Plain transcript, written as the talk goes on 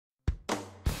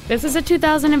This is a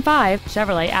 2005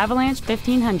 Chevrolet Avalanche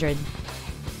 1500.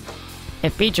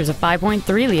 It features a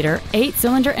 5.3-liter,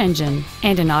 8-cylinder engine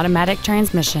and an automatic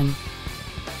transmission.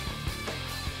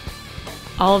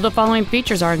 All of the following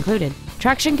features are included: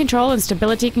 traction control and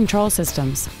stability control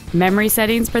systems, memory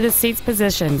settings for the seat's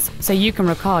positions so you can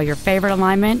recall your favorite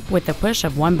alignment with the push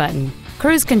of one button,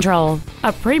 cruise control,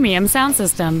 a premium sound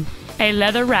system, a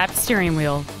leather-wrapped steering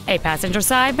wheel, a passenger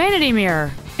side vanity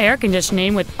mirror, air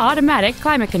conditioning with automatic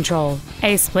climate control,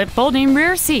 a split folding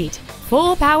rear seat,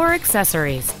 full power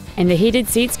accessories, and the heated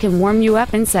seats can warm you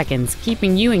up in seconds,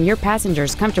 keeping you and your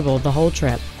passengers comfortable the whole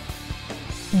trip.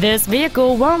 This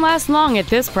vehicle won't last long at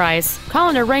this price. Call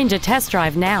and arrange a test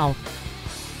drive now.